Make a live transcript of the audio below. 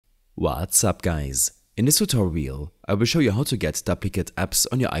What's up guys? In this tutorial, I will show you how to get duplicate apps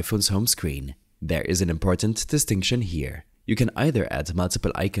on your iPhone's home screen. There is an important distinction here. You can either add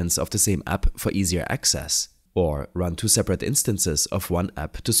multiple icons of the same app for easier access, or run two separate instances of one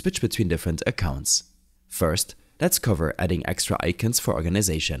app to switch between different accounts. First, let's cover adding extra icons for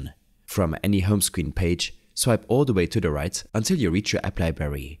organization. From any home screen page, swipe all the way to the right until you reach your app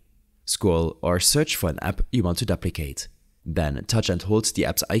library. Scroll or search for an app you want to duplicate. Then touch and hold the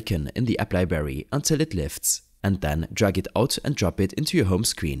app's icon in the app library until it lifts, and then drag it out and drop it into your home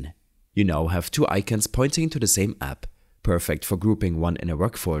screen. You now have two icons pointing to the same app, perfect for grouping one in a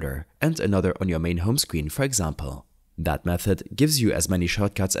work folder and another on your main home screen, for example. That method gives you as many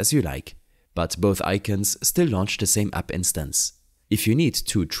shortcuts as you like, but both icons still launch the same app instance. If you need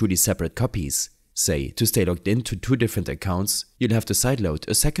two truly separate copies, say to stay logged in to two different accounts, you'll have to sideload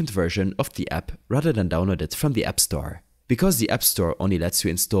a second version of the app rather than download it from the App Store. Because the App Store only lets you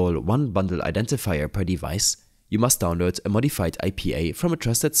install one bundle identifier per device, you must download a modified IPA from a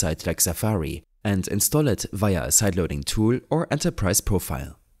trusted site like Safari and install it via a sideloading tool or enterprise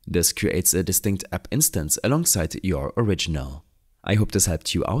profile. This creates a distinct app instance alongside your original. I hope this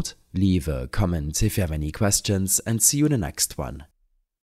helped you out. Leave a comment if you have any questions and see you in the next one.